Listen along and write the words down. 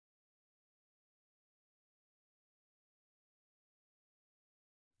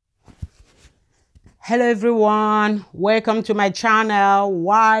Hello everyone, welcome to my channel,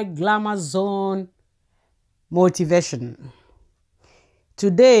 Why Glamour Zone Motivation.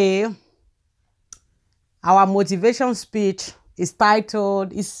 Today, our motivation speech is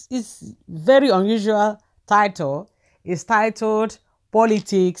titled, it's very unusual title, it's titled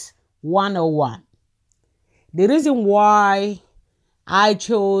Politics 101. The reason why I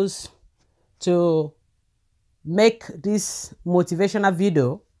chose to make this motivational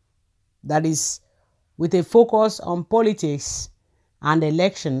video that is with a focus on politics and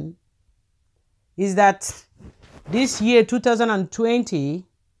election is that this year 2020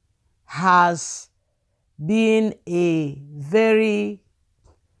 has been a very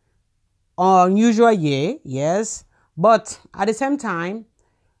unusual year, yes, but at the same time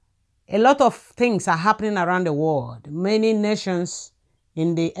a lot of things are happening around the world. Many nations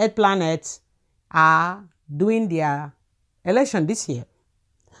in the Earth planet are doing their election this year.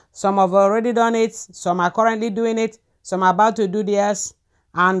 Some have already done it, some are currently doing it, some are about to do theirs,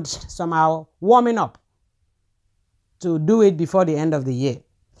 and some are warming up to do it before the end of the year.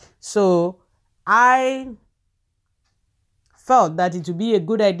 So I felt that it would be a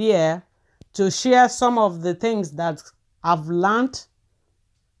good idea to share some of the things that I've learned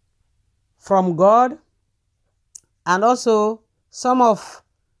from God and also some of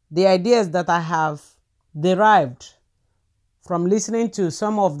the ideas that I have derived from listening to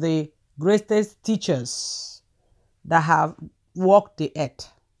some of the greatest teachers that have walked the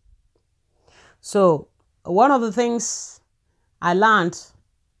earth. So one of the things I learned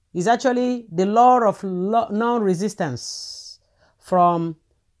is actually the law of non-resistance from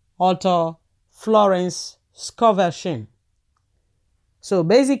author Florence Scovel. So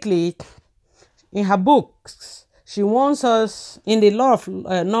basically, in her books, she warns us in the law of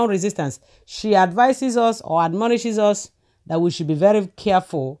non-resistance. She advises us or admonishes us that we should be very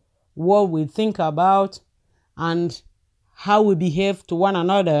careful what we think about and how we behave to one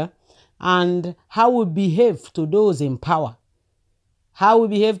another and how we behave to those in power, how we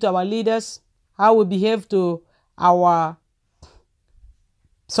behave to our leaders, how we behave to our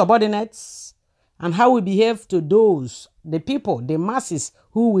subordinates, and how we behave to those, the people, the masses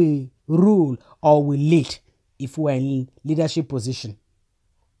who we rule or we lead if we're in leadership position.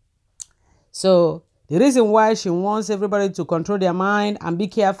 So the reason why she wants everybody to control their mind and be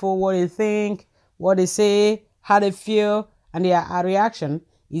careful what they think, what they say, how they feel, and their reaction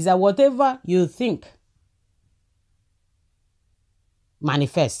is that whatever you think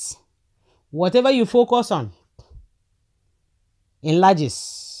manifests. Whatever you focus on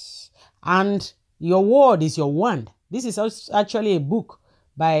enlarges. And your word is your wand. This is actually a book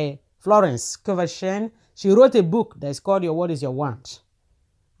by Florence Scovel. She wrote a book that is called Your Word is Your Wand.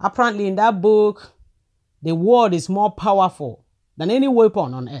 Apparently in that book, the word is more powerful than any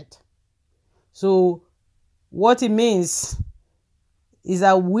weapon on earth. So what it means is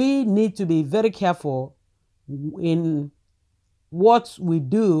that we need to be very careful in what we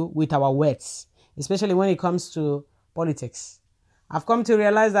do with our words, especially when it comes to politics. I've come to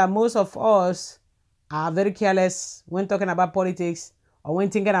realize that most of us are very careless when talking about politics or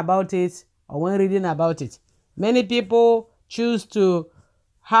when thinking about it or when reading about it. Many people choose to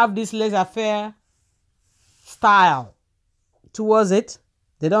have this laissez-faire style towards it.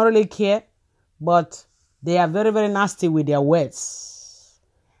 They don't really care, but they are very, very nasty with their words.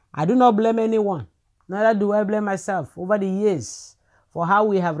 I do not blame anyone, neither do I blame myself over the years for how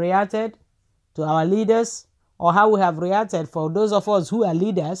we have reacted to our leaders or how we have reacted for those of us who are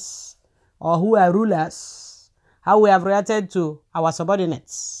leaders or who are rulers, how we have reacted to our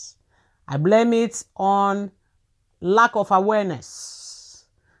subordinates. I blame it on lack of awareness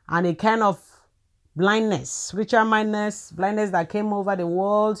and a kind of blindness, spiritual blindness that came over the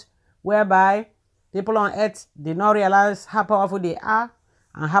world, whereby people on earth did not realize how powerful they are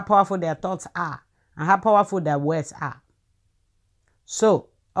and how powerful their thoughts are and how powerful their words are. So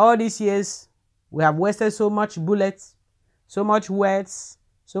all these years, we have wasted so much bullets, so much words,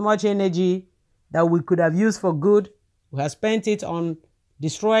 so much energy that we could have used for good. We have spent it on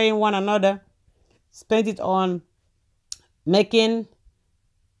destroying one another, spent it on making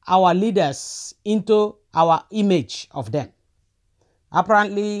our leaders into our image of them.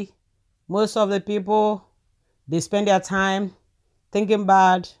 Apparently, most of the people, they spend their time thinking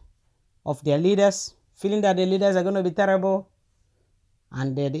bad of their leaders, feeling that the leaders are going to be terrible,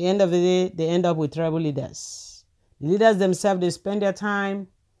 and at the end of the day, they end up with terrible leaders. The leaders themselves, they spend their time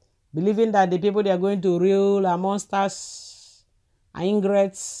believing that the people they are going to rule are monsters, are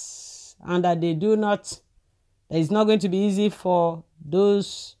ingrates, and that that it's not going to be easy for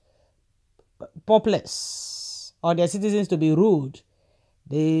those populace or their citizens to be ruled.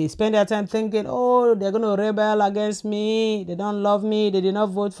 They spend their time thinking, oh, they're going to rebel against me. They don't love me. They did not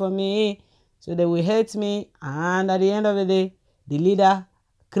vote for me. So they will hate me. And at the end of the day, the leader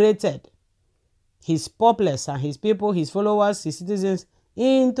created his populace and his people, his followers, his citizens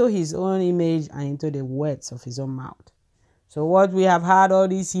into his own image and into the words of his own mouth. So what we have had all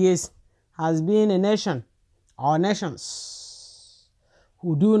these years has been a nation or nations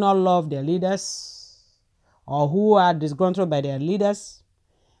who do not love their leaders or who are disgruntled by their leaders,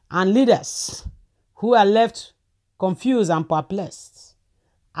 and leaders who are left confused and perplexed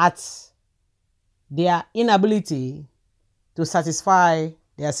at their inability to satisfy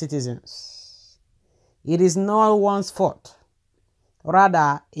their citizens. It is no one's fault,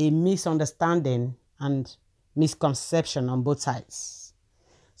 rather a misunderstanding and misconception on both sides.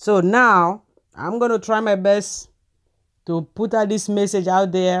 So now I'm going to try my best to put out this message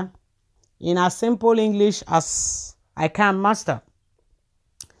out there in as simple English as I can master.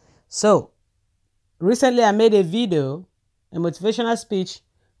 So recently I made a video, a motivational speech,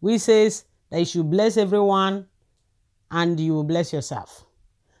 which says that you should bless everyone and you will bless yourself.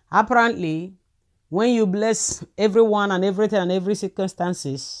 Apparently, when you bless everyone and everything and every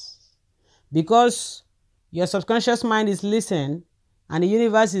circumstances, because your subconscious mind is listening and the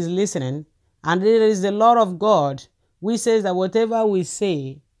universe is listening, and there is the law of God which says that whatever we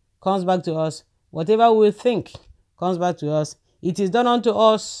say comes back to us, whatever we think comes back to us. It is done unto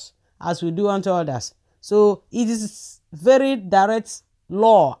us as we do unto others. So it is very direct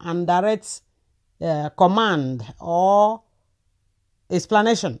law and direct command or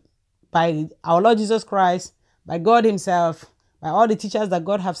explanation by our Lord Jesus Christ, by God himself, by all the teachers that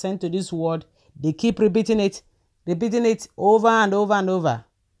God have sent to this world. They keep repeating it over and over and over,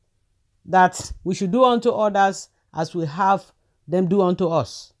 that we should do unto others as we have them do unto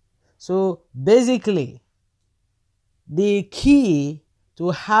us. So basically, the key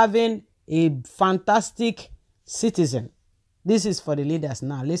to having a fantastic citizen, this is for the leaders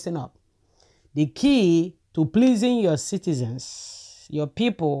now, listen up. The key to pleasing your citizens, your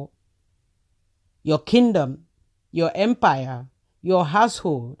people, your kingdom, your empire, your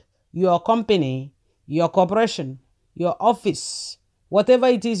household, your company, your corporation, your office, whatever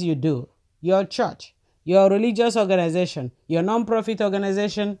it is you do, your church, your religious organization, your non-profit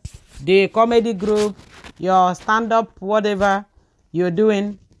organization, the comedy group, your stand-up, whatever you're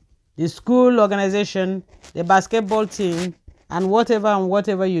doing, the school organization, the basketball team, and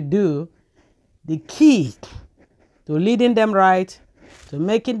whatever you do, the key to leading them right, to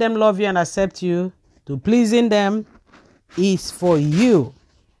making them love you and accept you, to pleasing them, is for you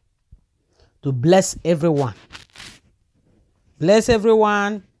to bless everyone. Bless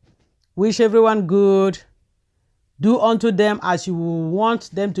everyone, wish everyone good, do unto them as you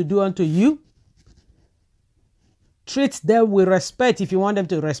want them to do unto you. Treat them with respect if you want them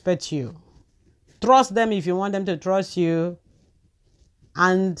to respect you. Trust them if you want them to trust you.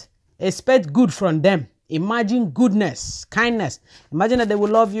 And expect good from them. Imagine goodness, kindness. Imagine that they will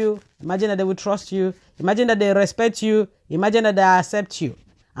love you. Imagine that they will trust you. Imagine that they respect you. Imagine that they accept you.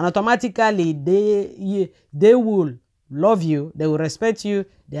 And automatically, they will love you. They will respect you.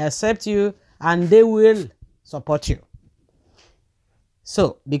 They accept you. And they will support you.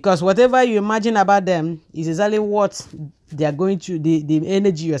 So, because whatever you imagine about them is exactly what they are going to, the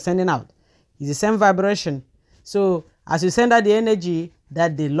energy you are sending out. It's the same vibration. So, as you send out the energy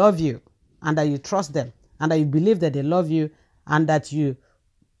that they love you and that you trust them and that you believe that they love you and that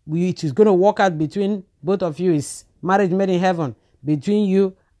it is going to work out between both of you, is marriage made in heaven between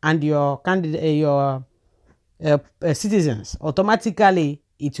you and your candidate, your citizens, automatically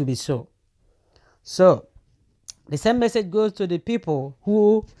it will be so. So, the same message goes to the people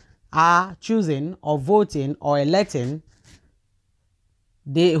who are choosing or voting or electing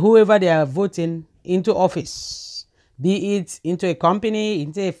whoever they are voting into office, be it into a company,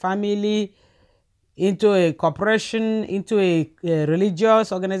 into a family, into a corporation, into a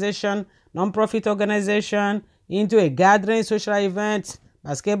religious organization, non-profit organization, into a gathering, social event,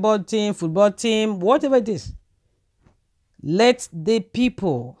 basketball team, football team, whatever it is. Let the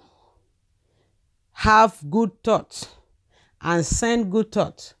people have good thoughts and send good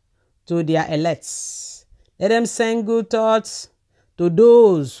thoughts to their elects. Let them send good thoughts to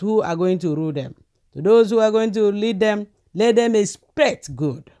those who are going to rule them, to those who are going to lead them. Let them expect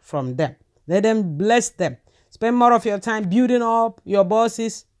good from them. Let them bless them. Spend more of your time building up your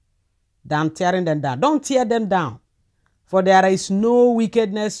bosses than tearing them down. Don't tear them down, for there is no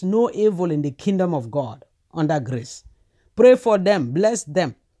wickedness, no evil in the kingdom of God under grace. Pray for them, bless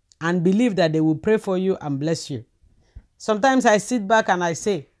them, and believe that they will pray for you and bless you. Sometimes I sit back and I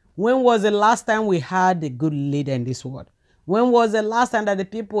say, when was the last time we had a good leader in this world? When was the last time that the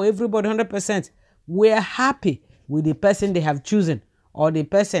people, everybody 100%, were happy with the person they have chosen or the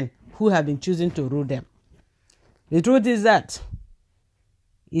person who have been choosing to rule them? The truth is that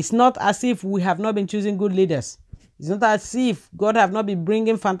it's not as if we have not been choosing good leaders. It's not as if God have not been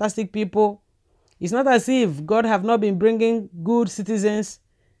bringing fantastic people. It's not as if God have not been bringing good citizens.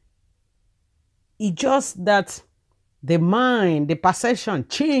 It's just that the mind, the perception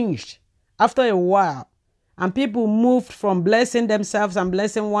changed after a while. And people moved from blessing themselves and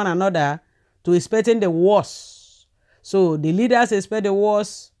blessing one another to expecting the worst. So the leaders expect the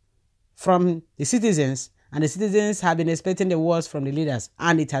worst from the citizens, and the citizens have been expecting the worst from the leaders,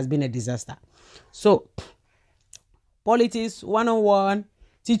 and it has been a disaster. So Politics 101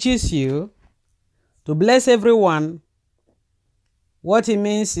 teaches you to bless everyone. What it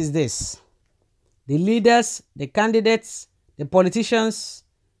means is this: the leaders, the candidates, the politicians,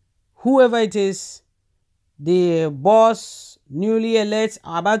 whoever it is, the boss, newly elected,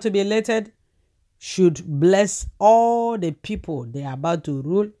 about to be elected, should bless all the people they are about to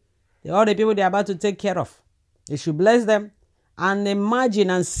rule, all the people they are about to take care of. They should bless them and imagine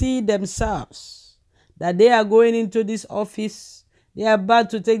and see themselves that they are going into this office, they are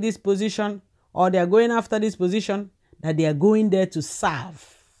about to take this position, or they are going after this position, that they are going there to serve.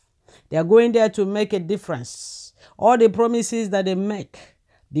 They are going there to make a difference. All the promises that they make,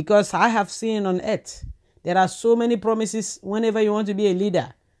 because I have seen on earth, there are so many promises whenever you want to be a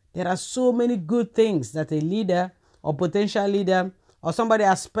leader. There are so many good things that a leader or potential leader or somebody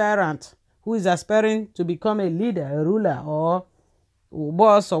aspirant who is aspiring to become a leader, a ruler, or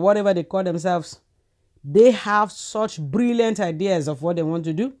boss, or whatever they call themselves, they have such brilliant ideas of what they want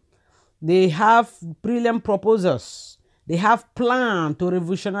to do. They have brilliant proposals. They have plans to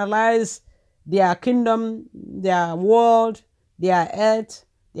revolutionize their kingdom, their world, their earth,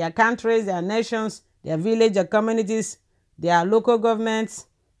 their countries, their nations, their village, their communities, their local governments,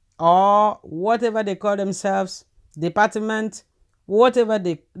 or whatever they call themselves, department, whatever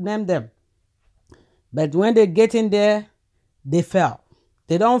they name them. But when they get in there, they fail.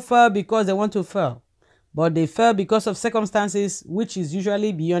 They don't fail because they want to fail, but they fail because of circumstances which is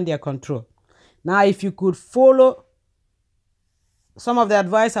usually beyond their control. Now, if you could follow some of the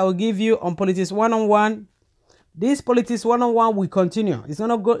advice I will give you on Politics 101, this Politics 101 will continue. This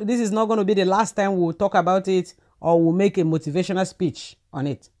is not going to be the last time we'll talk about it or we'll make a motivational speech on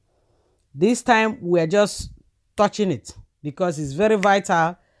it. This time we are just touching it because it's very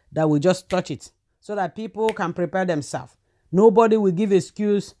vital that we just touch it so that people can prepare themselves. Nobody will give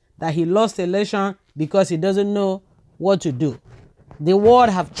excuse that he lost the election because he doesn't know what to do. The world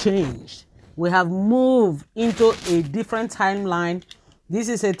have changed. We have moved into a different timeline. This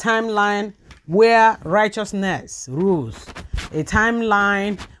is a timeline where righteousness rules. A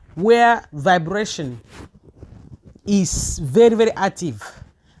timeline where vibration is very, very active.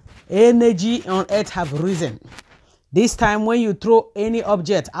 Energy on earth have risen. This time when you throw any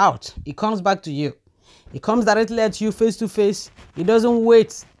object out, it comes back to you. It comes directly at you face to face. It doesn't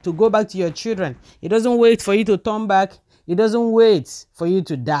wait to go back to your children. It doesn't wait for you to turn back. It doesn't wait for you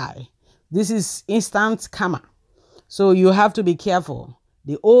to die. This is instant karma. So you have to be careful.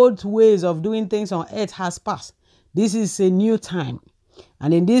 The old ways of doing things on earth has passed. This is a new time.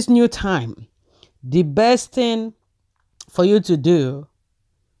 And in this new time, the best thing for you to do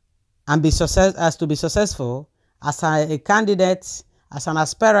and be successful as a candidate, as an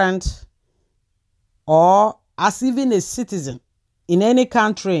aspirant, or as even a citizen in any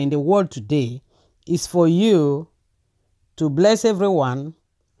country in the world today is for you to bless everyone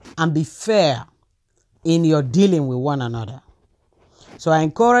and be fair in your dealing with one another. So I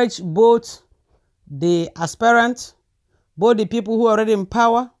encourage both the aspirant, both the people who are already in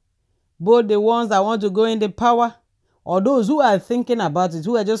power, both the ones that want to go into power, or those who are thinking about it,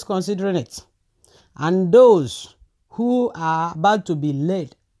 who are just considering it, and those who are about to be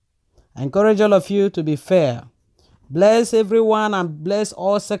led. I encourage all of you to be fair. Bless everyone and bless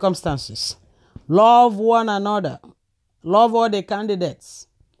all circumstances. Love one another. Love all the candidates.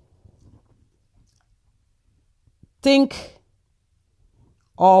 Think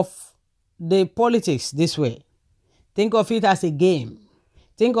of the politics this way. Think of it as a game.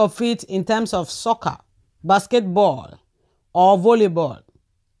 Think of it in terms of soccer, basketball, or volleyball.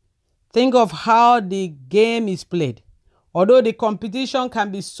 Think of how the game is played. Although the competition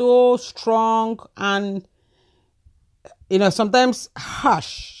can be so strong and, sometimes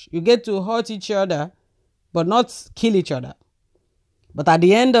harsh, you get to hurt each other, but not kill each other. But at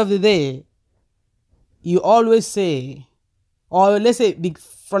the end of the day, you always say, or let's say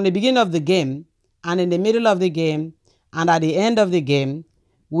from the beginning of the game and in the middle of the game and at the end of the game,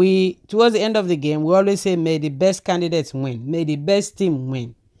 towards the end of the game, we always say, may the best candidates win. May the best team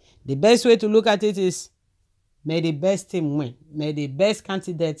win. The best way to look at it is, may the best team win. May the best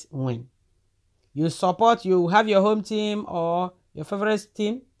candidates win. You have your home team or your favorite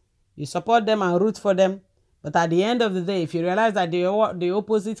team. You support them and root for them. But at the end of the day, if you realize that the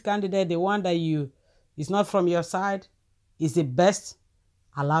opposite candidate, the one that is not from your side, is the best,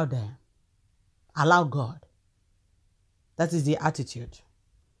 allow them. Allow God. That is the attitude.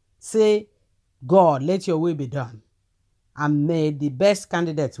 Say, God, let your will be done. And may the best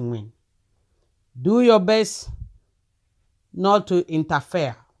candidate win. Do your best not to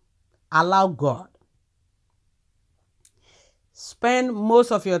interfere. Allow God. Spend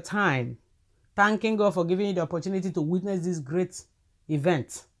most of your time thanking God for giving you the opportunity to witness this great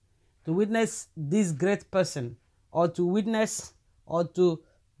event, to witness this great person, or to witness or to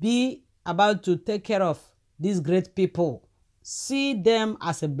be about to take care of these great people. See them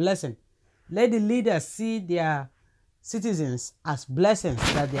as a blessing. Let the leaders see their citizens as blessings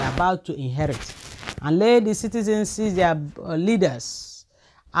that they are about to inherit. And let the citizens see their leaders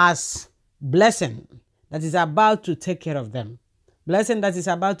as blessing that is about to take care of them. Blessing that is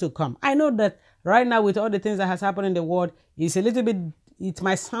about to come. I know that right now with all the things that has happened in the world, it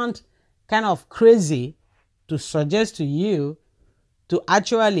might sound kind of crazy to suggest to you to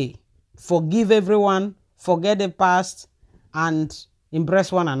actually forgive everyone, forget the past, and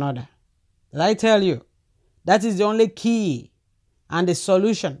embrace one another. But I tell you, that is the only key and the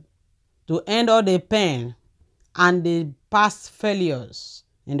solution to end all the pain and the past failures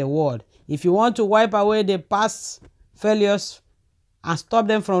in the world. If you want to wipe away the past failures and stop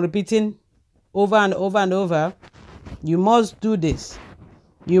them from repeating over and over and over, you must do this.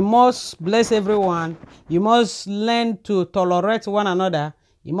 You must bless everyone. You must learn to tolerate one another.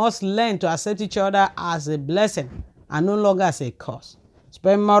 You must learn to accept each other as a blessing and no longer as a curse.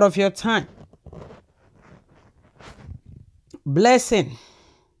 Spend more of your time blessing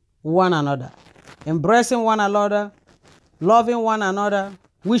one another, embracing one another, loving one another,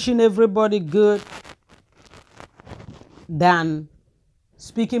 wishing everybody good, than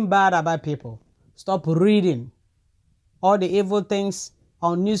speaking bad about people. Stop reading all the evil things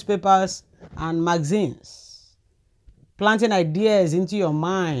on newspapers and magazines, planting ideas into your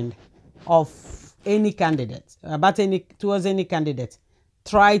mind of any candidate, towards any candidate.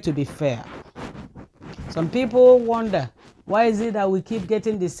 Try to be fair. Some people wonder, why is it that we keep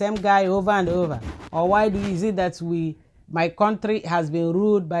getting the same guy over and over? Or why is it that my country has been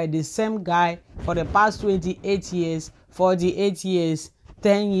ruled by the same guy for the past 28 years, 48 years,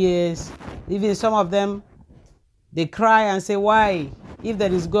 10 years? Even some of them, they cry and say, why? If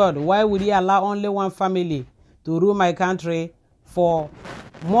there is God, why would he allow only one family to rule my country for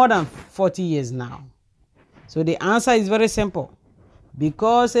more than 40 years now? So the answer is very simple.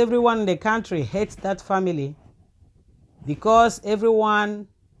 Because everyone in the country hates that family, because everyone,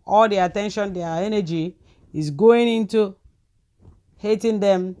 all their attention, their energy is going into hating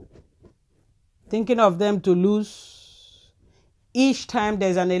them, thinking of them to lose. Each time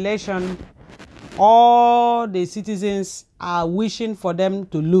there's an election, all the citizens are wishing for them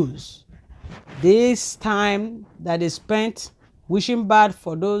to lose. This time that is spent wishing bad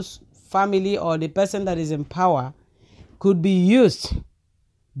for those family or the person that is in power could be used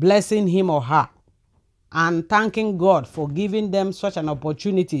blessing him or her and thanking God for giving them such an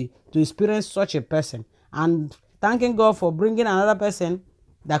opportunity to experience such a person, and thanking God for bringing another person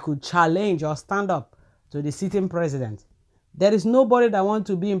that could challenge or stand up to the sitting president. There is nobody that wants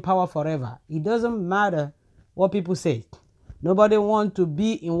to be in power forever. It doesn't matter what people say. Nobody wants to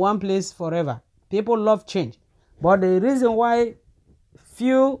be in one place forever. People love change. But the reason why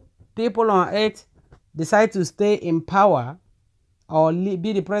few people on earth decide to stay in power or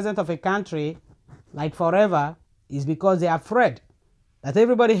be the president of a country like forever is because they are afraid that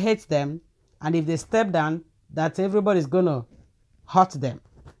everybody hates them, and if they step down, that everybody is going to hurt them.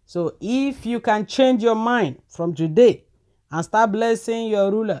 So if you can change your mind from today and start blessing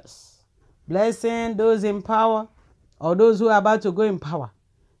your rulers, blessing those in power or those who are about to go in power,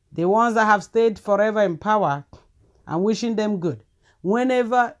 the ones that have stayed forever in power, and wishing them good.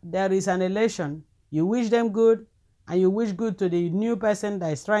 Whenever there is an election, you wish them good, and you wish good to the new person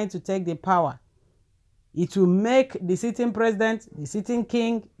that is trying to take the power. It will make the sitting president, the sitting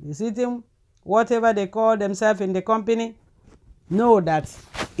king, the sitting whatever they call themselves in the company, know that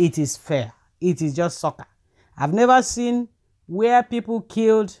it is fair. It is just soccer. I've never seen where people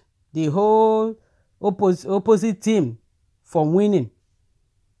killed the whole opposite team from winning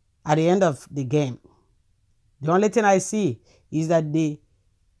at the end of the game. The only thing I see is that they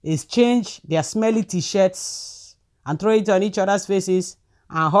exchange their smelly t-shirts and throw it on each other's faces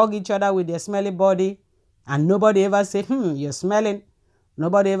and hug each other with their smelly body, and nobody ever say, you're smelling.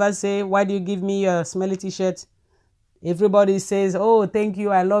 Nobody ever say, why do you give me your smelly t-shirt? Everybody says, oh, thank you,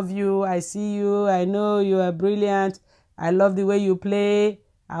 I love you, I see you, I know you are brilliant, I love the way you play,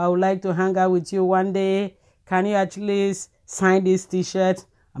 I would like to hang out with you one day. Can you actually sign this t-shirt?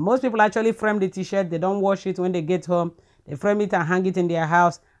 And most people actually frame the t-shirt. They don't wash it when they get home. They frame it and hang it in their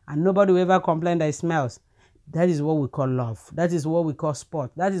house, and nobody will ever complain that it smells. That is what we call love. That is what we call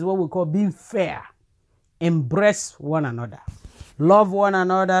sport. That is what we call being fair. Embrace one another. Love one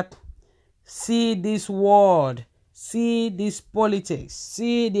another. See this world. See this politics.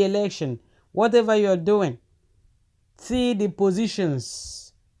 See the election. Whatever you're doing. See the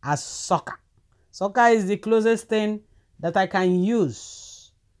positions as soccer. Soccer is the closest thing that I can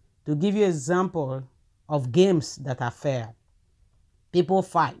use to give you an example of games that are fair. People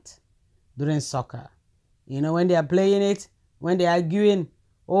fight during soccer. You know, when they are playing it, when they are arguing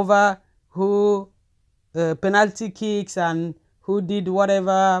over who penalty kicks and who did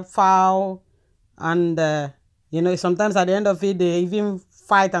whatever foul, and you know, sometimes at the end of it, they even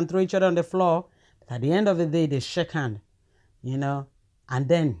fight and throw each other on the floor. But at the end of the day, they shake hands, you know, and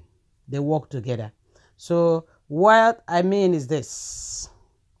then they work together. So what I mean is this.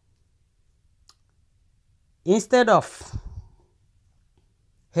 Instead of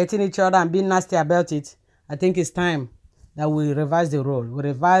hating each other and being nasty about it, I think it's time that we revise the role. We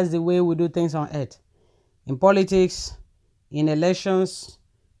revise the way we do things on earth. In politics, in elections,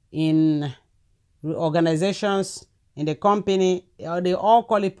 in organizations, in the company, they all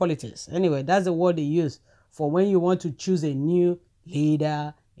call it politics. Anyway, that's the word they use for when you want to choose a new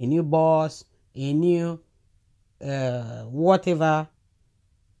leader, a new boss, a new whatever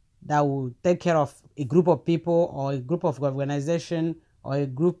that will take care of a group of people or a group of organization or a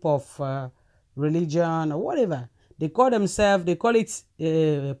group of religion or whatever. They call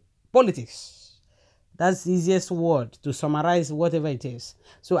it politics. That's the easiest word to summarize whatever it is.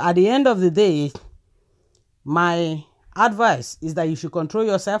 So at the end of the day, my advice is that you should control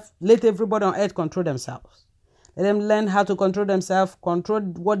yourself. Let everybody on earth control themselves. Let them learn how to control themselves, control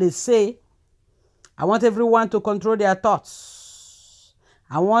what they say. I want everyone to control their thoughts.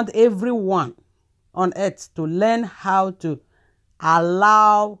 I want everyone on earth to learn how to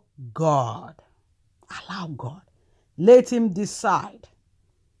allow God. Allow God. Let him decide.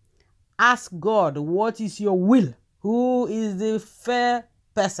 Ask God, what is your will? Who is the fair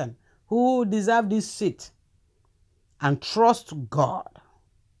person? Who deserves this seat? And trust God.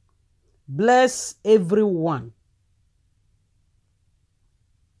 Bless everyone.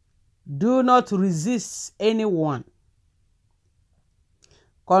 Do not resist anyone.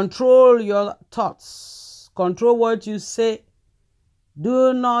 Control your thoughts. Control what you say.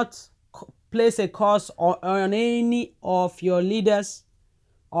 Do not place a curse on any of your leaders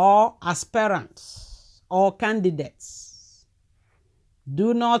or aspirants or candidates.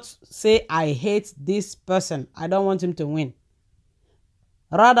 Do not say, I hate this person. I don't want him to win.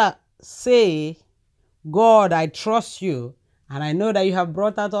 Rather, say, God, I trust you. And I know that you have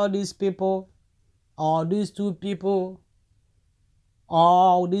brought out all these people, or these 2 people,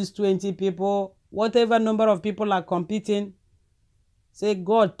 or these 20 people, whatever number of people are competing. Say,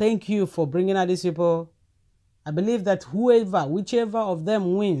 God, thank you for bringing out these people. I believe that whichever of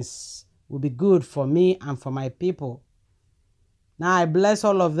them wins will be good for me and for my people. Now I bless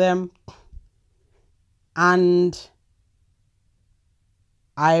all of them. And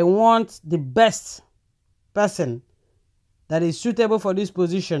I want the best person that is suitable for this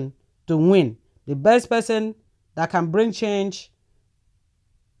position to win. The best person that can bring change.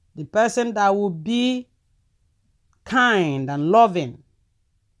 The person that will be kind and loving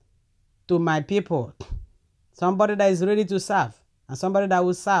to my people. Somebody that is ready to serve. And somebody that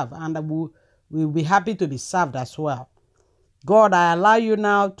will serve and that will be happy to be served as well. God, I allow you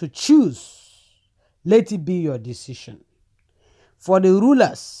now to choose. Let it be your decision. For the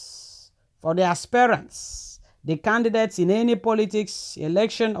rulers, for the aspirants, the candidates in any politics,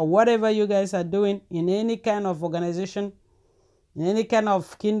 election, or whatever you guys are doing, in any kind of organization, in any kind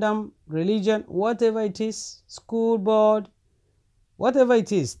of kingdom, religion, whatever it is, school board, whatever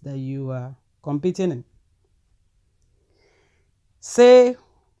it is that you are competing in. Say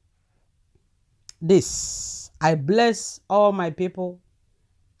this: I bless all my people.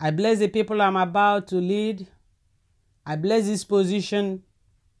 I bless the people I'm about to lead. I bless this position.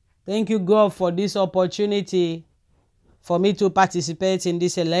 Thank you, God, for this opportunity for me to participate in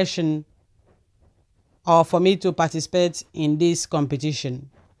this election or for me to participate in this competition.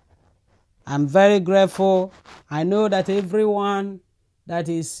 I'm very grateful. I know that everyone that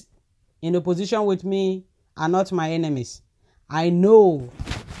is in opposition with me are not my enemies. I know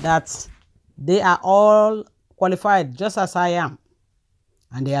that they are all qualified just as I am,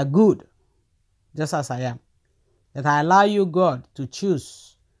 and they are good just as I am. That I allow you, God, to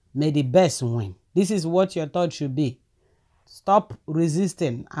choose. May the best win. This is what your thought should be. Stop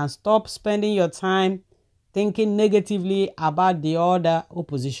resisting and stop spending your time thinking negatively about the other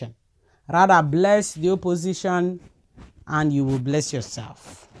opposition. Rather, bless the opposition and you will bless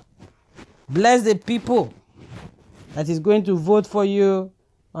yourself. Bless the people that is going to vote for you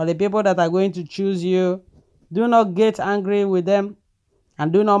or the people that are going to choose you. Do not get angry with them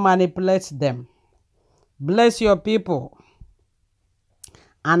and do not manipulate them. Bless your people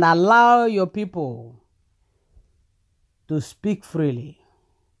and allow your people to speak freely.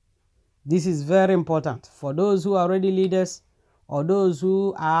 This is very important for those who are already leaders or those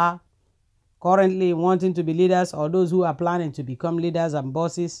who are currently wanting to be leaders or those who are planning to become leaders and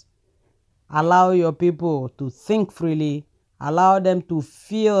bosses. Allow your people to think freely. Allow them to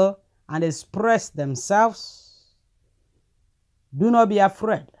feel and express themselves. Do not be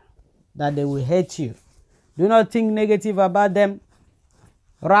afraid that they will hate you. Do not think negative about them.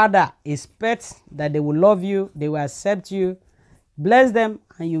 Rather, expect that they will love you, they will accept you. Bless them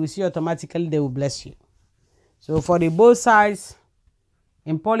and you will see automatically they will bless you. So for the both sides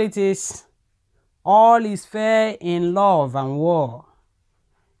in politics, all is fair in love and war.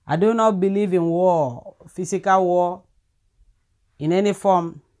 I do not believe in war, physical war, in any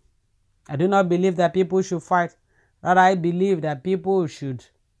form. I do not believe that people should fight. Rather, I believe that people should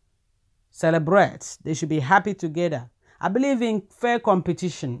celebrate. They should be happy together. I believe in fair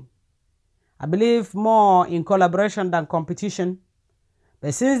competition. I believe more in collaboration than competition.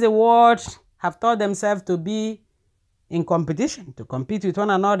 But since the world have taught themselves to be in competition, to compete with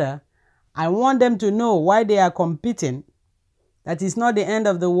one another, I want them to know why they are competing. That is not the end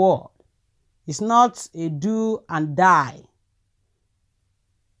of the world. It's not a do and die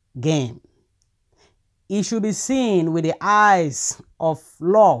game. It should be seen with the eyes of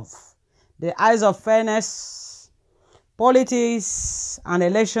love, the eyes of fairness. Politics and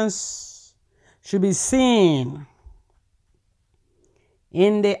elections should be seen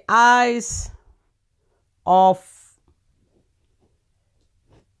in the eyes of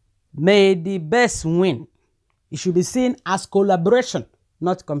may the best win. It should be seen as collaboration,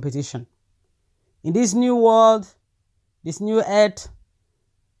 not competition. In this new world, this new earth,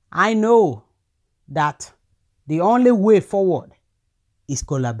 I know that the only way forward is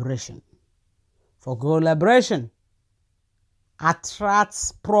collaboration. For collaboration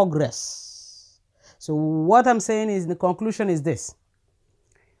attracts progress. So what I'm saying is, the conclusion is this.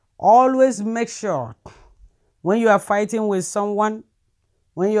 Always make sure when you are fighting with someone,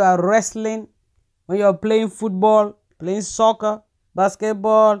 when you are wrestling, when you are playing football, playing soccer,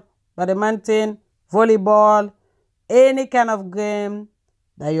 basketball, badminton, volleyball, any kind of game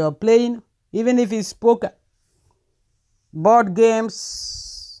that you are playing, even if it's poker, board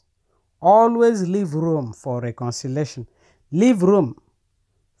games, always leave room for reconciliation. Leave room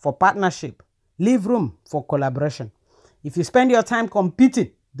for partnership. Leave room for collaboration. If you spend your time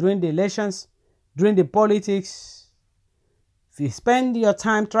competing during the elections, during the politics, if you spend your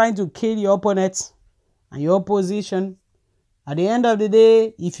time trying to kill your opponents and your opposition, at the end of the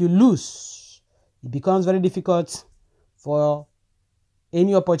day, if you lose, it becomes very difficult for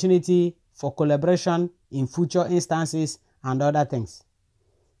any opportunity for collaboration in future instances and other things.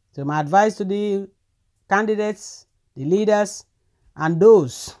 So my advice to the candidates, the leaders, and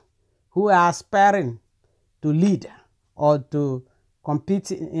those who are aspiring to lead or to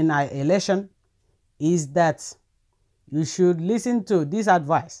compete in an election is that you should listen to this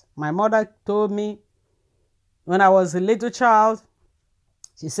advice. My mother told me when I was a little child,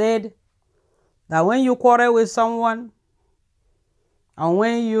 she said that when you quarrel with someone and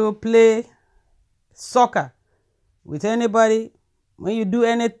when you play soccer with anybody, when you do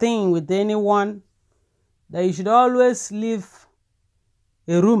anything with anyone, that you should always leave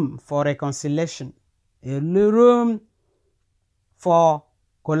a room for reconciliation, a room for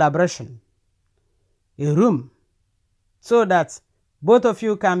collaboration, a room so that both of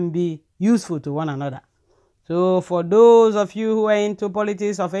you can be useful to one another. So for those of you who are into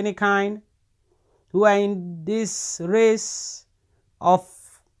politics of any kind, who are in this race of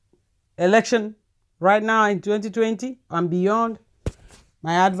election right now in 2020 and beyond,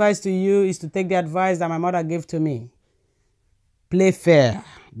 my advice to you is to take the advice that my mother gave to me. Play fair,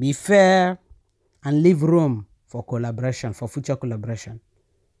 be fair, and leave room for collaboration, for future collaboration.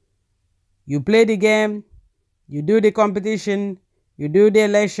 You play the game, you do the competition, you do the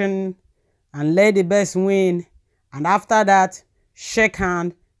election, and let the best win. And after that, shake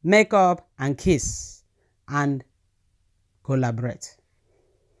hand, make up, and kiss. And collaborate.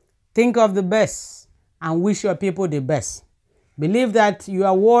 Think of the best and wish your people the best. Believe that you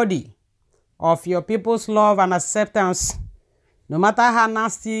are worthy of your people's love and acceptance. No matter how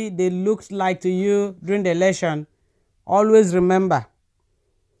nasty they looked like to you during the election, always remember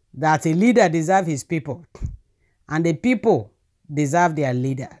that a leader deserves his people, and the people deserve their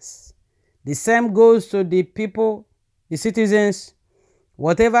leaders. The same goes to the people, the citizens.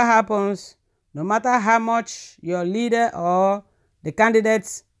 Whatever happens, no matter how much your leader or the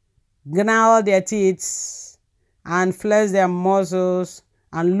candidates gnaw their teeth and flex their muscles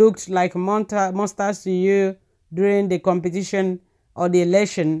and looked like monsters to you during the competition or the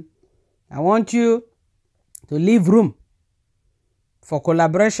election, I want you to leave room for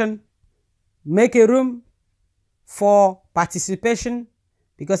collaboration, make a room for participation,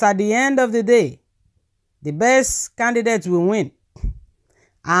 because at the end of the day, the best candidates will win.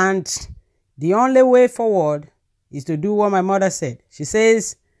 And the only way forward is to do what my mother said. She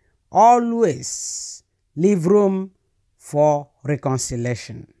says, always leave room for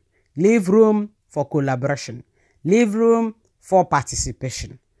reconciliation, leave room for collaboration, leave room for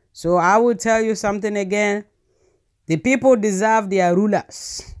participation. So I will tell you something again. The people deserve their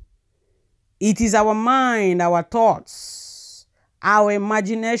rulers. It is our mind, our thoughts, our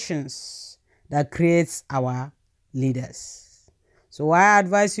imaginations that creates our leaders. So I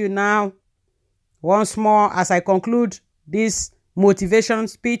advise you now, once more, as I conclude this motivation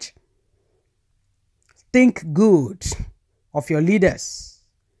speech, think good of your leaders.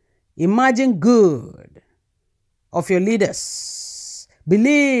 Imagine good of your leaders.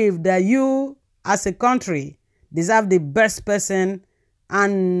 Believe that you, as a country, deserve the best person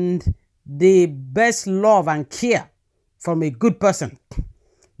and the best love and care from a good person.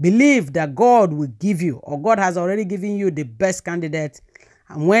 Believe that God will give you, or God has already given you, the best candidate.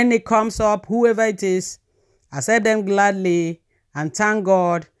 And when it comes up, whoever it is, accept them gladly and thank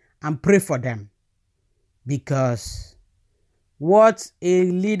God and pray for them. Because what a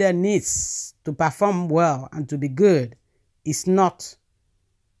leader needs to perform well and to be good is not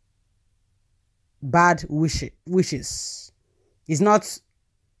bad wishes. It's not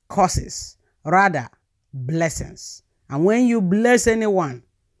curses, rather blessings. And when you bless anyone,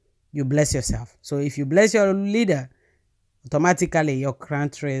 you bless yourself. So if you bless your leader, automatically your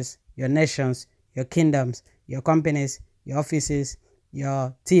countries, your nations, your kingdoms, your companies, your offices,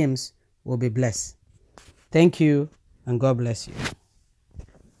 your teams will be blessed. Thank you, and God bless you.